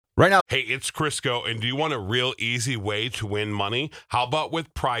Right now. Hey, it's Crisco, and do you want a real easy way to win money? How about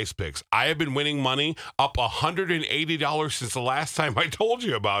with Prize Picks? I have been winning money up $180 since the last time I told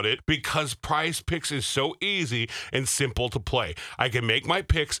you about it because Prize Picks is so easy and simple to play. I can make my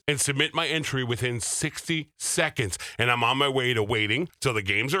picks and submit my entry within 60 seconds, and I'm on my way to waiting till the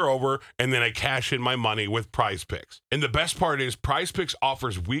games are over, and then I cash in my money with Prize Picks. And the best part is Prize Picks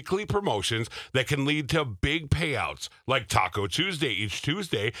offers weekly promotions that can lead to big payouts, like Taco Tuesday each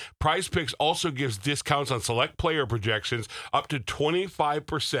Tuesday. Prize Picks also gives discounts on select player projections up to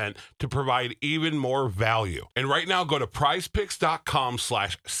 25% to provide even more value. And right now, go to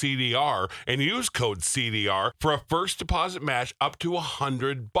prizepicks.com/CDR and use code CDR for a first deposit match up to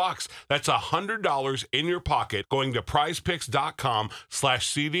 $100. That's $100 in your pocket going to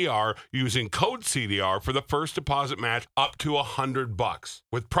prizepicks.com/CDR using code CDR for the first deposit match up to $100.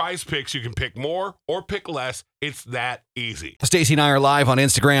 With Prize Picks, you can pick more or pick less. It's that easy. Stacy and I are live on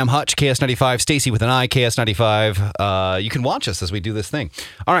Instagram, Hutch, KS95, Stacy with an I, KS95. You can watch us as we do this thing.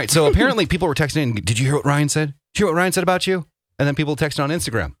 All right, so apparently people were texting in, did you hear what Ryan said? Did you hear what Ryan said about you? And then people texted on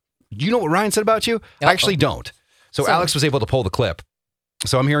Instagram. Do you know what Ryan said about you? Uh-oh. I actually don't. So Alex was able to pull the clip.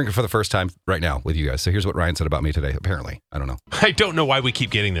 So I'm hearing it for the first time right now with you guys. So here's what Ryan said about me today, apparently. I don't know. I don't know why we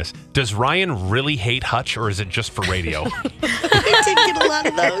keep getting this. Does Ryan really hate Hutch, or is it just for radio? I did get a lot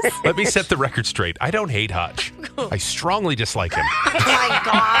of those. Let me set the record straight. I don't hate Hutch. I strongly dislike him. Oh, my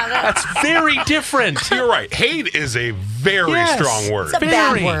God. That's very different. You're right. Hate is a very strong word. It's a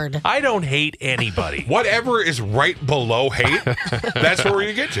bad word. I don't hate anybody. Whatever is right below hate, that's where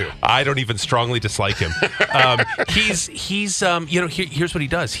you get to. I don't even strongly dislike him. He's here's what he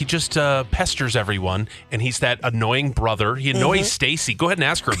does. He just pesters everyone, and he's that annoying brother. He annoys Stacy. Go ahead and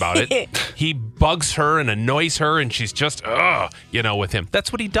ask her about it. He bugs her and annoys her, and she's just, with him.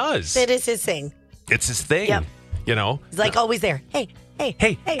 That's what he does. It is his thing. It's his thing. Yep. He's like always there. Hey,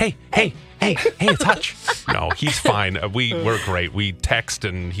 it's Hutch. No, he's fine. We're great. We text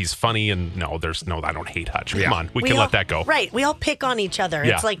and he's funny, and I don't hate Hutch. Come on, we can let that go. Right. We all pick on each other.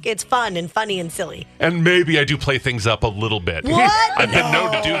 Yeah. It's like, it's fun and funny and silly. And maybe I do play things up a little bit. What? I've been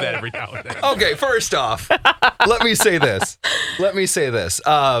known to do that every now and then. Okay, first off, let me say this.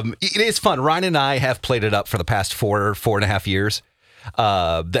 It is fun. Ryan and I have played it up for the past 4.5 years.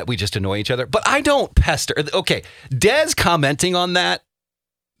 That we just annoy each other. But I don't pester. Okay, Des commenting on that.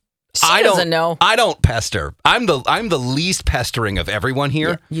 She doesn't know. I don't pester. I'm the least pestering of everyone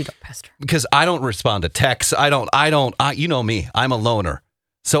here. Yeah, you don't pester. Because I don't respond to texts. I you know me. I'm a loner.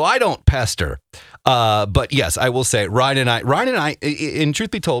 So I don't pester. But yes, I will say Ryan and I, in truth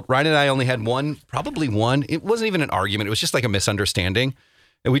be told, Ryan and I only had probably one. It wasn't even an argument. It was just like a misunderstanding.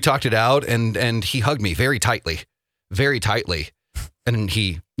 And we talked it out, and he hugged me very tightly. And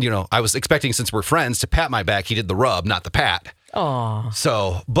he, I was expecting, since we're friends, to pat my back. He did the rub, not the pat. Oh.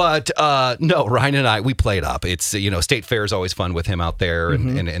 So, but no, Ryan and I, we played up. It's, State Fair is always fun with him out there.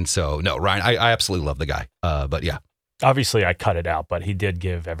 And so, no, Ryan, I absolutely love the guy. But yeah. Obviously, I cut it out, but he did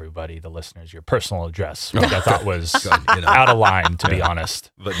give everybody, the listeners, your personal address, which I thought was out of line, to be honest.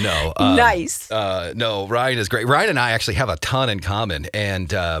 But no. Nice. No, Ryan is great. Ryan and I actually have a ton in common.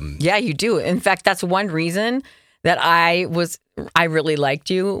 And yeah, you do. In fact, that's one reason that I really liked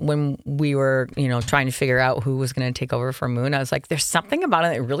you when we were, trying to figure out who was going to take over for Moon. I was like, there's something about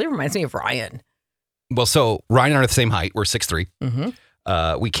it that really reminds me of Ryan. Well, so Ryan and I are the same height. We're 6'3".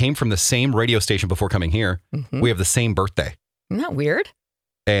 Mm-hmm. We came from the same radio station before coming here. Mm-hmm. We have the same birthday. Isn't that weird?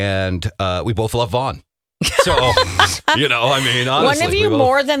 And we both love Vaughn. So, honestly. One of you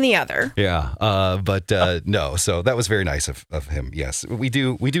more than the other. Yeah. But no, so that was very nice of him. Yes. We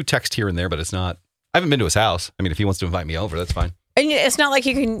do text here and there, but it's not. I haven't been to his house. I mean, if he wants to invite me over, that's fine. And it's not like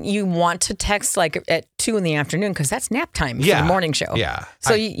you want to text like at 2 p.m. because that's nap time for the morning show. Yeah.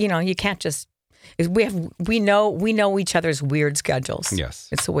 So you can't just. We know each other's weird schedules. Yes,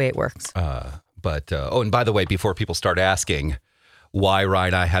 it's the way it works. And by the way, before people start asking why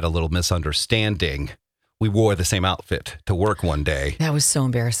Ryan and I had a little misunderstanding, we wore the same outfit to work one day. That was so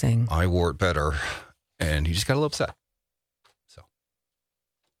embarrassing. I wore it better, and he just got a little upset. So,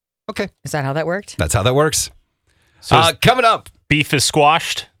 okay, is that how that worked? That's how that works. So coming up, beef is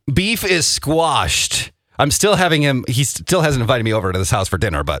squashed. I'm still having him. He still hasn't invited me over to this house for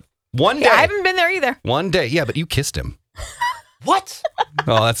dinner, but one day. Yeah, I haven't been there either. One day. Yeah, but you kissed him. What?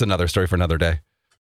 Oh, that's another story for another day.